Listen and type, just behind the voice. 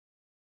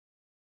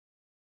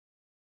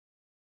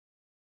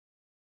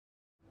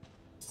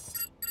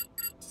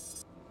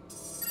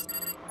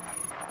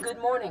Good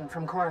morning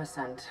from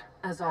Coruscant.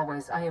 As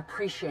always, I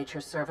appreciate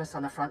your service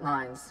on the front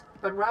lines.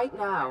 But right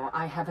now,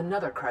 I have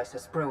another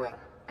crisis brewing,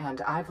 and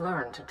I've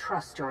learned to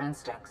trust your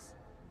instincts.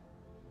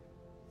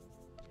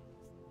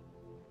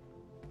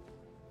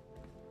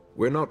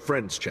 We're not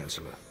friends,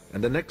 Chancellor,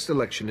 and the next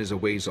election is a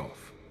ways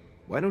off.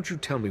 Why don't you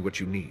tell me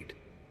what you need?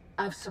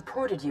 I've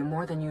supported you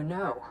more than you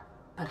know,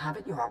 but have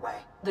it your way.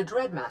 The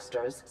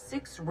Dreadmasters,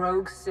 6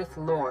 rogue Sith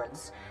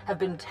Lords, have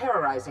been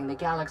terrorizing the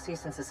galaxy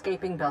since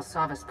escaping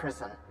Belsavis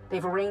prison.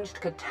 They've arranged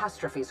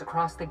catastrophes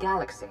across the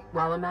galaxy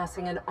while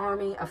amassing an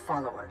army of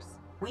followers.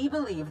 We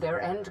believe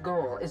their end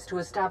goal is to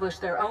establish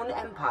their own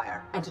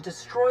empire and to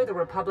destroy the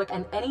Republic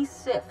and any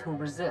Sith who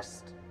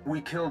resist.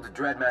 We killed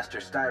Dreadmaster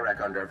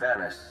Styrek on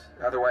Dervanis.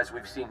 Otherwise,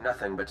 we've seen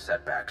nothing but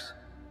setbacks.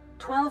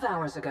 12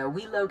 hours ago,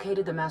 we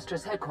located the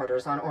Master's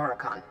headquarters on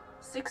Oricon.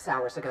 6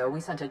 hours ago,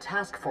 we sent a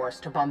task force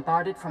to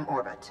bombard it from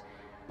orbit.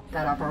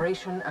 That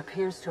operation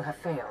appears to have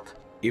failed.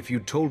 If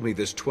you'd told me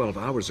this 12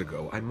 hours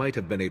ago, I might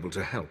have been able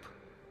to help.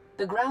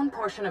 The ground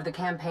portion of the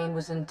campaign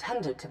was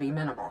intended to be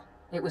minimal.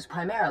 It was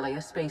primarily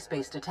a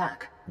space-based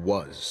attack.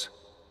 Was.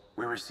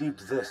 We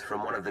received this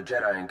from one of the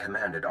Jedi in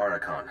command at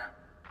Oricon.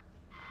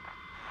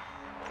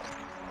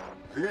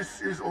 This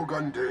is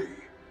Ogunde.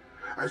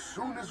 As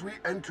soon as we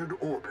entered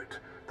orbit,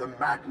 the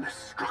madness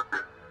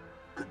struck.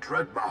 The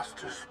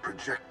Dreadmasters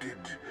projected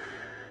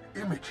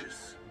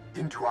images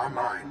into our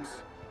minds.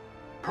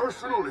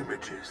 Personal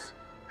images.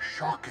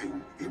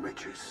 Shocking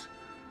images.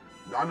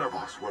 None of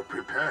us were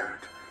prepared,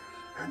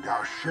 and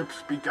our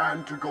ships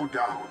began to go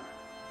down.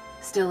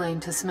 Still aim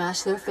to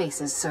smash their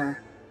faces, sir.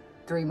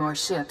 3 more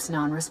ships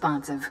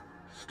non-responsive.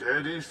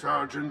 Steady,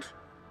 Sergeant.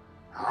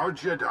 Our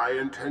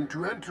Jedi intend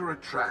to enter a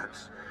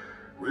trance.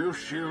 We'll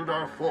shield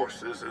our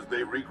forces as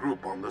they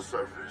regroup on the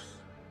surface.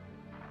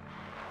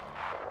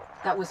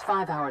 That was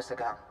 5 hours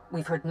ago.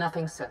 We've heard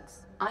nothing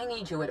since. I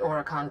need you at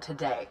Oricon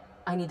today.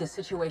 I need the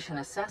situation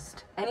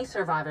assessed, any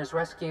survivors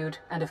rescued,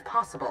 and if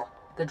possible,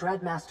 the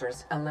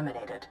Dreadmasters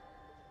eliminated.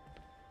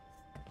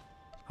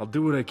 I'll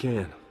do what I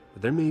can,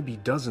 but there may be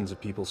dozens of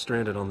people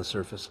stranded on the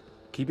surface.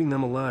 Keeping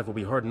them alive will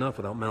be hard enough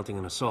without mounting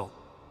an assault.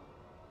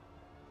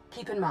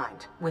 Keep in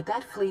mind, with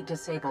that fleet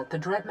disabled, the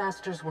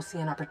Dreadmasters will see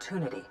an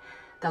opportunity.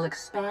 They'll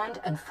expand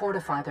and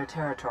fortify their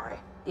territory.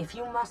 If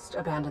you must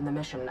abandon the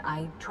mission,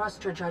 I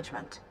trust your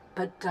judgment,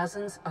 but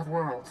dozens of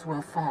worlds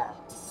will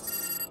fall.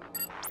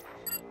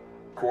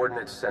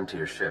 Coordinates sent to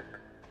your ship.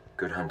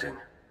 Good hunting.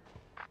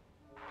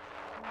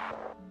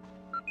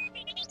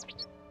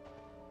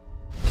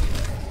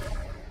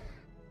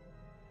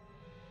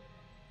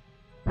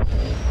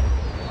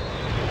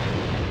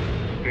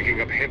 Picking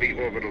up heavy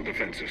orbital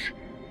defenses.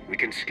 We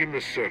can skim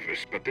the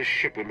surface, but this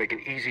ship will make an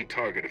easy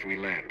target if we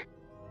land.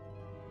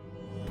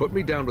 Put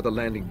me down with a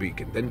landing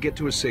beacon, then get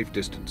to a safe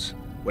distance.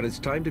 When it's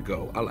time to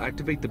go, I'll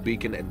activate the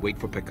beacon and wait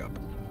for pickup.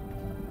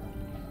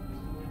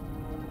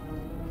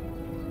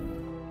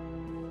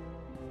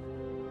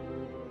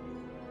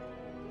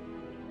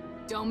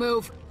 Don't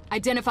move.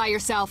 Identify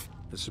yourself.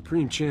 The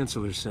Supreme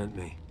Chancellor sent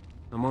me.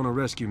 I'm on a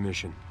rescue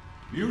mission.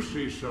 You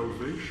see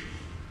salvation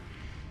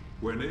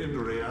when in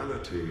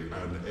reality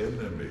an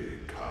enemy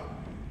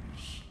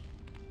comes.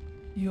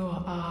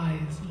 Your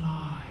eyes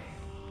lie.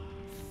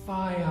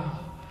 Fire.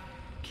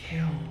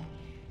 Kill.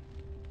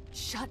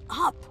 Shut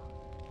up!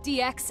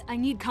 DX, I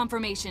need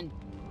confirmation.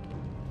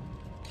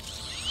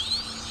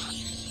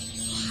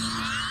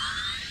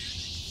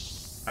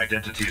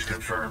 Identities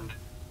confirmed.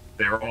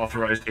 They are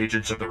authorized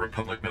agents of the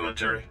Republic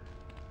military.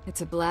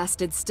 It's a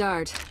blasted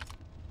start.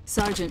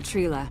 Sergeant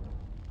Trila.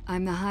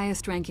 I'm the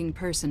highest-ranking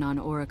person on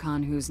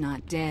Oricon who's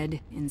not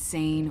dead,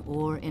 insane,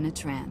 or in a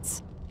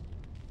trance.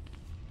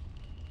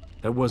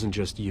 That wasn't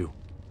just you.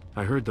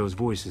 I heard those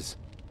voices.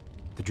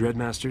 The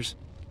Dreadmasters?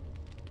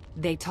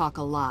 They talk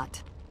a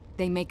lot.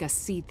 They make us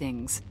see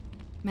things.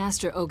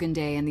 Master Ogunde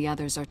and the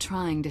others are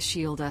trying to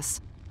shield us.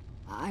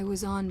 I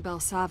was on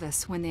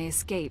Belsavis when they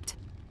escaped.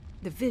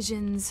 The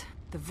visions,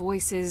 the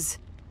voices...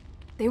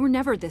 They were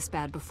never this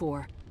bad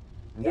before.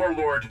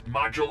 Warlord,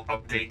 module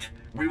update.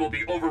 We will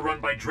be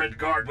overrun by Dread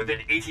Guard within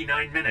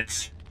 89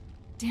 minutes.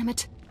 Damn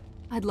it.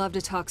 I'd love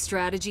to talk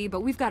strategy,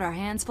 but we've got our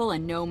hands full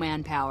and no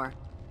manpower.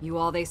 You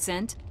all they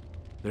sent?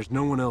 There's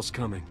no one else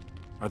coming.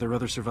 Are there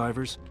other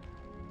survivors?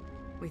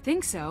 We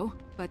think so,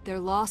 but they're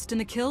lost in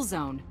the kill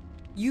zone.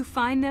 You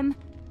find them,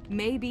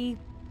 maybe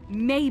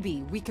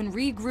we can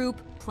regroup,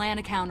 plan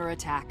a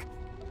counterattack.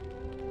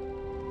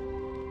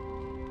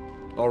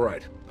 All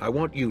right. I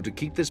want you to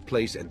keep this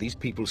place and these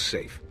people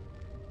safe.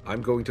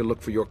 I'm going to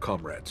look for your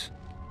comrades.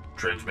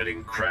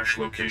 Transmitting crash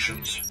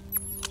locations.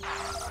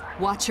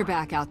 Watch your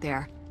back out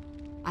there.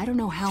 I don't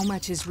know how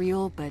much is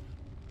real, but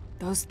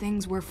those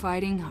things we're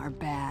fighting are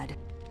bad.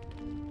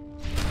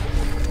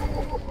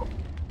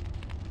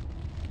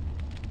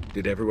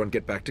 Did everyone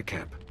get back to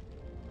camp?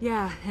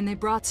 Yeah, and they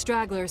brought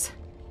stragglers.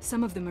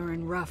 Some of them are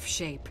in rough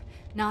shape.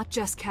 Not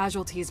just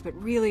casualties, but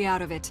really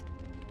out of it.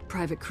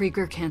 Private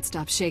Krieger can't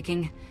stop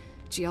shaking.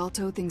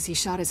 Gialto thinks he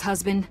shot his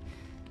husband.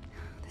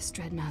 This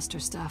Dreadmaster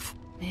stuff,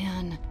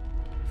 man.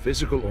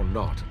 Physical or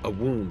not, a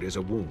wound is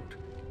a wound.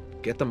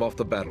 Get them off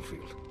the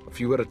battlefield. A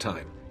few at a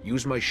time.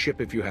 Use my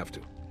ship if you have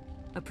to.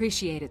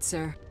 Appreciate it,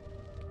 sir.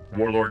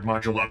 Warlord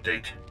module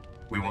update.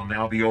 We will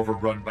now be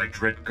overrun by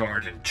Dread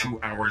Guard in 2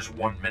 hours,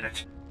 1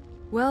 minute.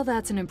 Well,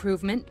 that's an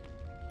improvement.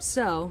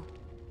 So,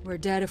 we're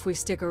dead if we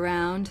stick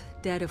around,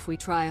 dead if we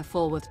try a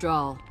full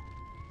withdrawal.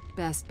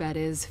 Best bet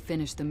is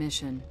finish the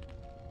mission.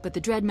 But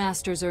the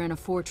Dreadmasters are in a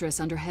fortress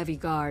under heavy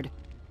guard.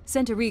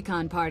 Sent a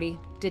recon party,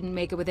 didn't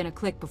make it within a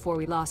click before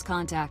we lost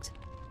contact.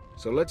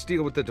 So let's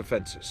deal with the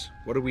defenses.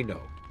 What do we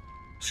know?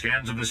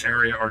 Scans of this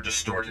area are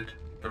distorted,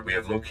 but we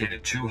have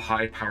located 2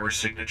 high-power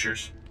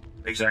signatures.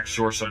 Exact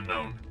source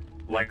unknown.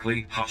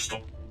 Likely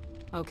hostile.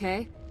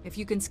 Okay, if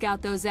you can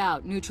scout those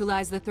out,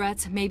 neutralize the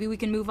threats, maybe we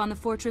can move on the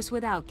fortress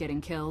without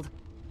getting killed.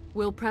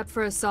 We'll prep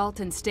for assault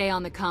and stay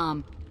on the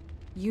comm.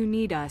 You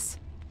need us.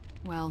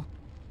 Well,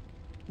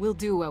 we'll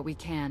do what we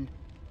can.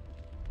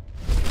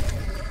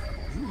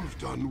 You've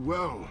done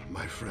well,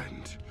 my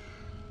friend.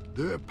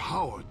 Their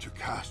power to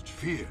cast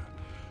fear,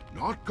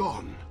 not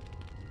gone,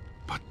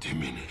 but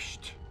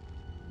diminished.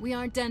 We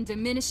aren't done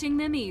diminishing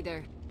them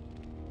either.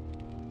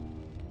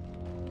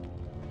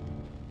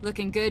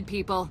 Looking good,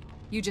 people.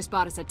 You just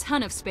bought us a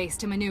ton of space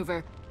to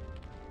maneuver.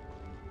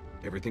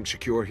 Everything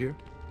secure here?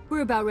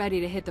 We're about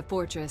ready to hit the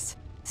fortress.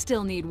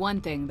 Still need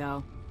one thing,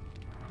 though.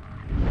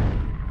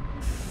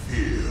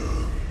 Fear.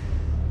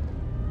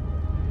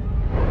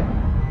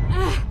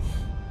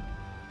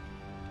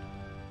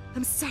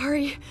 I'm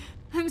sorry.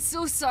 I'm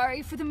so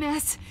sorry for the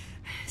mess.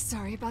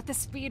 Sorry about the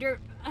speeder.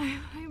 I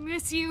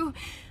miss you.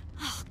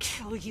 I'll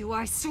kill you,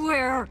 I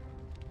swear.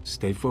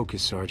 Stay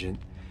focused, Sergeant.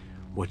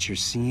 What you're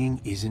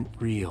seeing isn't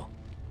real.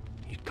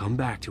 You'd come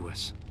back to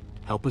us.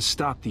 Help us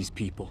stop these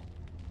people.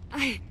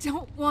 I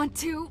don't want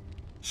to.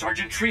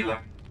 Sergeant Trela!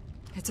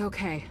 It's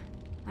okay.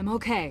 I'm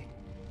okay.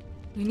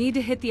 We need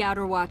to hit the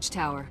outer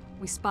watchtower.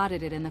 We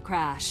spotted it in the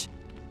crash.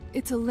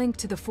 It's a link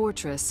to the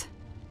fortress.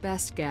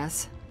 Best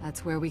guess,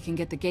 that's where we can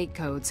get the gate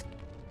codes.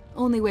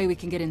 Only way we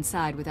can get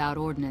inside without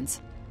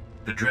ordnance.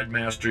 The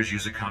Dreadmasters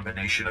use a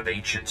combination of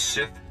ancient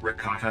Sith,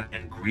 Rakata,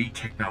 and Gree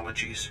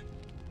technologies.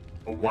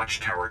 A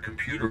watchtower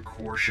computer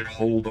core should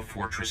hold the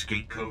fortress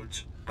gate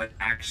codes, but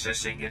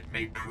accessing it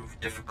may prove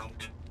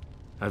difficult.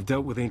 I've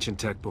dealt with ancient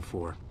tech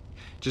before.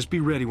 Just be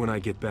ready when I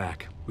get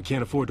back. We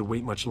can't afford to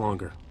wait much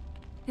longer.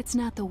 It's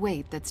not the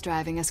wait that's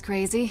driving us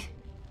crazy.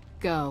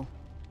 Go.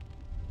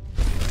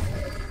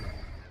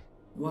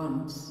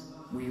 Once,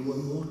 we were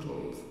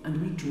mortals,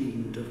 and we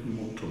dreamed of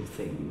mortal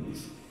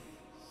things.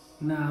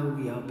 Now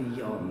we are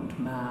beyond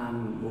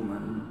man,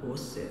 woman, or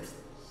Sith.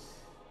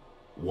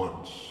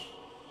 Once,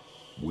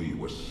 we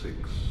were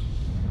 6.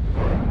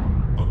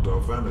 Under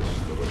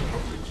Vanis, the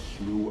Republic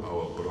slew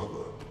our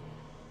brother,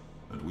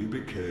 and we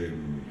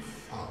became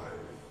 5.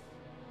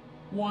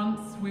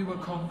 Once we were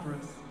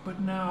conquerors,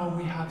 but now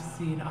we have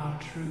seen our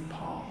true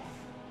path.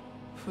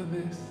 For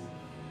this,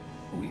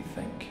 we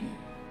thank you.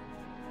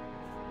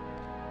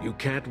 You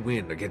can't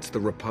win against the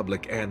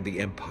Republic and the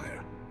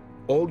Empire.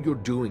 All you're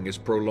doing is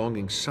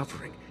prolonging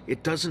suffering.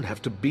 It doesn't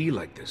have to be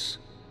like this.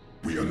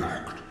 We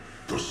enact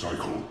the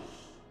cycle.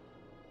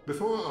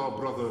 Before our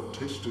brother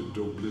tasted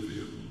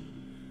oblivion,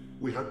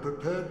 we had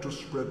prepared to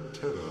spread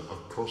terror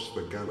across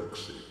the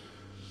galaxy.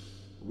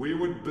 We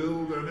would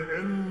build an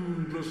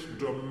endless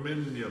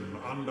dominion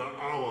under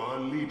our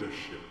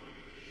leadership.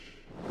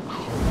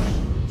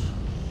 Constant,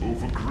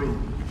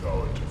 overgrown with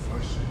our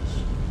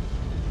devices.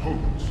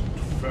 Homes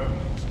and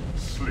families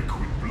slick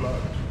with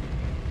blood.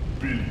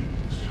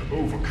 Billions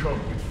overcome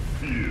with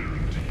fear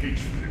and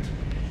hatred.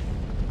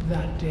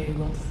 That day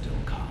will still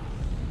come,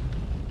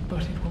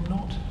 but it will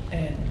not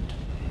end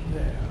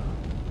there.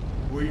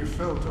 We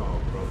felt our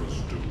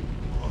brother's doom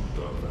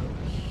under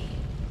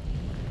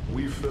Vanis.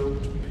 We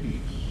felt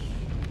peace.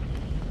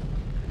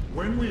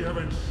 When we have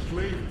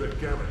enslaved the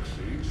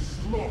galaxy,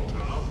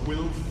 slaughter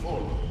will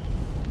follow.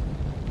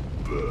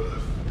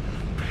 Birth,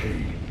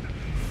 pain,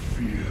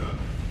 fear,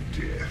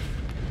 death.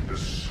 The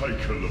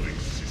cycle of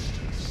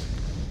existence.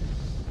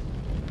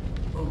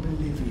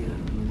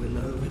 Oblivion will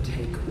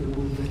overtake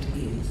all that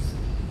is.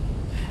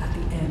 At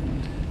the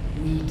end,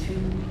 we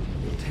too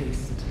will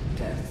taste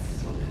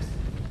death's solace.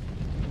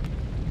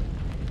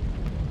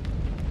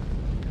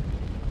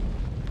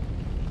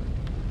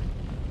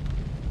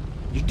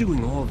 You're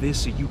doing all this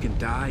so you can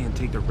die and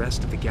take the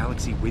rest of the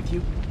galaxy with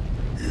you?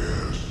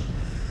 Yes.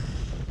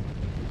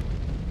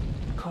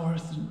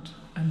 Coruscant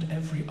and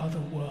every other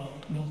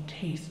world will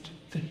taste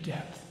the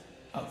depth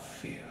of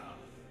fear.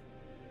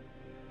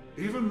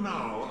 Even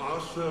now, our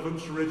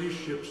servants ready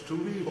ships to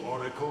leave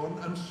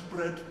Oricon and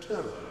spread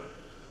terror.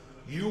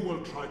 You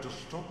will try to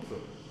stop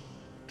them.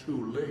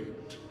 Too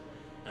late.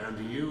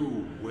 And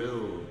you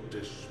will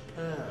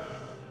despair.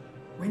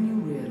 When you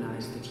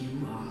realize that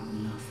you are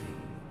nothing,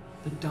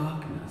 the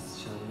darkness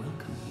shall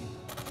welcome you.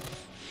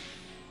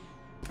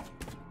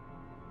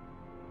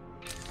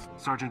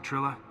 Sergeant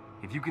Trilla,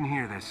 if you can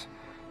hear this,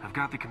 I've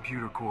got the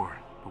computer core,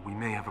 but we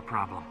may have a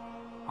problem.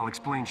 I'll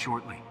explain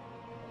shortly.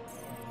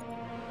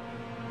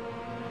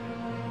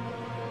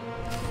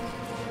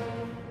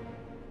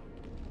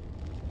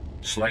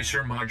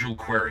 Slicer module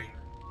query.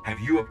 Have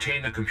you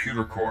obtained the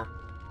computer core?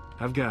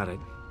 I've got it.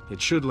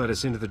 It should let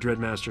us into the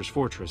Dreadmaster's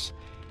fortress.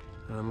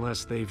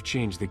 Unless they've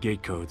changed the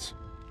gate codes.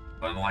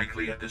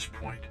 Unlikely at this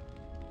point.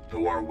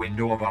 Though our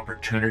window of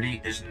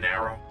opportunity is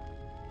narrow.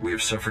 We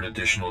have suffered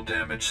additional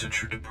damage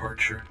since your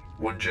departure.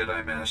 1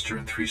 Jedi Master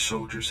and 3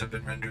 soldiers have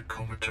been rendered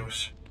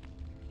comatose.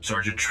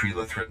 Sergeant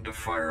Trila threatened to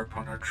fire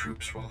upon our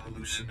troops while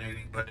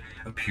hallucinating, but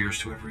appears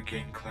to have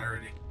regained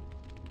clarity.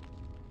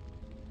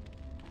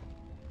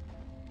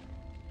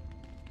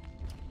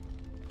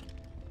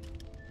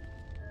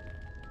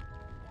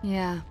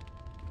 Yeah.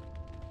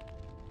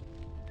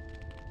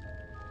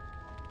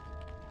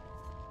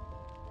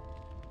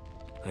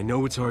 I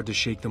know it's hard to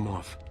shake them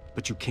off,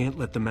 but you can't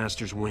let the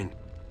Masters win.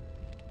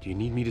 Do you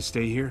need me to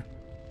stay here?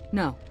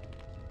 No.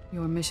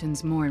 Your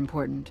mission's more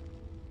important.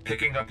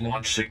 Picking up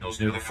launch signals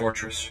near the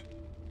fortress.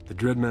 The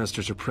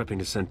Dreadmasters are prepping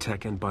to send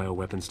tech and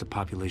bioweapons to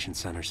population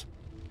centers.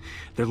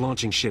 They're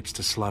launching ships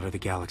to slaughter the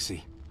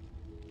galaxy.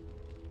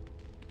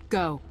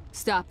 Go.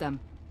 Stop them.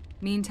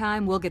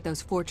 Meantime, we'll get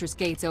those fortress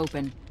gates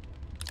open.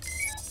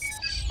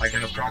 I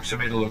can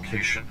approximate a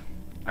location.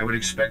 I would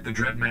expect the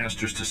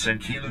Dreadmasters to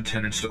send key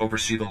lieutenants to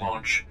oversee the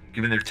launch.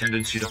 Given their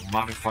tendency to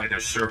modify their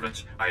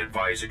servants, I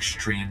advise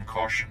extreme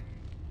caution.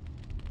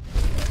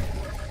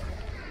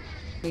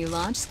 We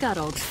launch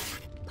scuttled.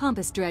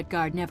 Pompous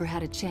Dreadguard never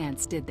had a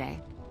chance, did they?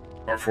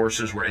 Our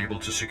forces were able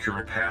to secure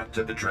a path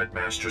to the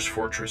Dreadmaster's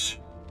fortress.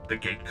 The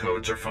gate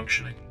codes are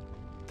functioning.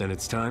 Then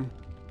it's time?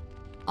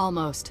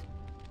 Almost.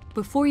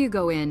 Before you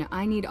go in,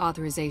 I need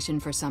authorization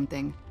for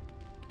something.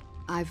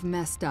 I've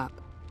messed up.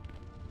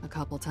 A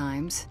couple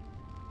times.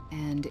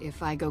 And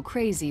if I go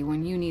crazy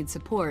when you need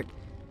support...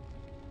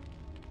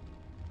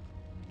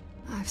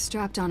 I've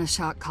strapped on a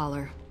shock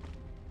collar.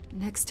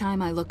 Next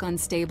time I look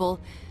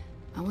unstable,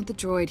 I want the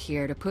droid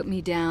here to put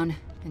me down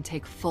and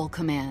take full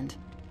command.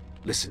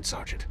 Listen,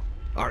 Sergeant.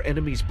 Our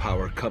enemy's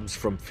power comes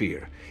from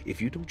fear.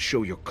 If you don't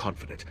show you're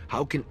confident,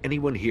 how can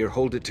anyone here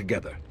hold it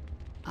together?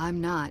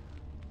 I'm not.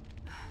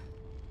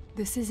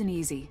 This isn't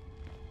easy.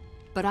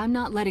 But I'm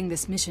not letting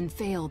this mission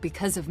fail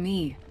because of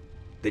me.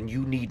 Then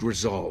you need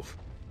resolve.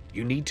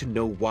 You need to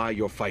know why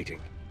you're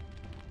fighting.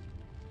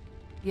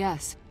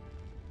 Yes.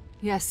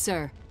 Yes,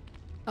 sir.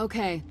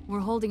 Okay, we're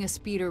holding a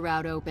speeder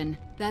route open.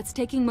 That's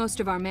taking most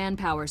of our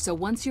manpower, so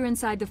once you're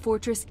inside the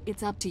fortress,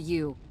 it's up to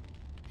you.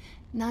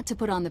 Not to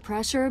put on the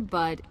pressure,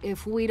 but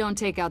if we don't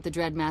take out the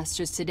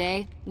Dreadmasters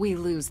today, we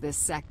lose this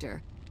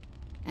sector.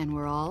 And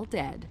we're all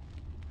dead.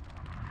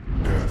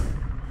 Death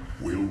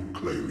will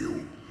claim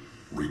you,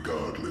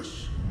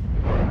 regardless.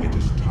 It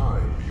is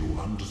time you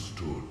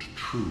understood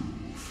true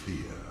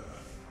fear.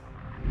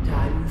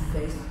 Time you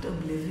faced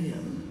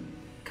oblivion.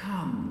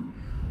 Come.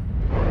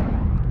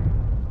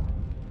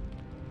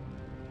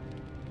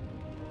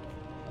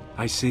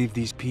 I saved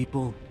these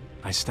people.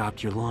 I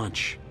stopped your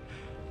launch.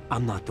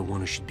 I'm not the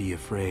one who should be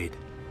afraid.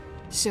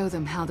 Show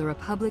them how the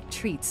Republic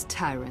treats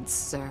tyrants,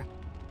 sir.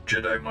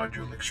 Jedi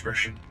module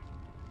expression.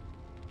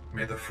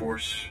 May the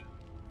Force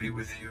be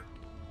with you.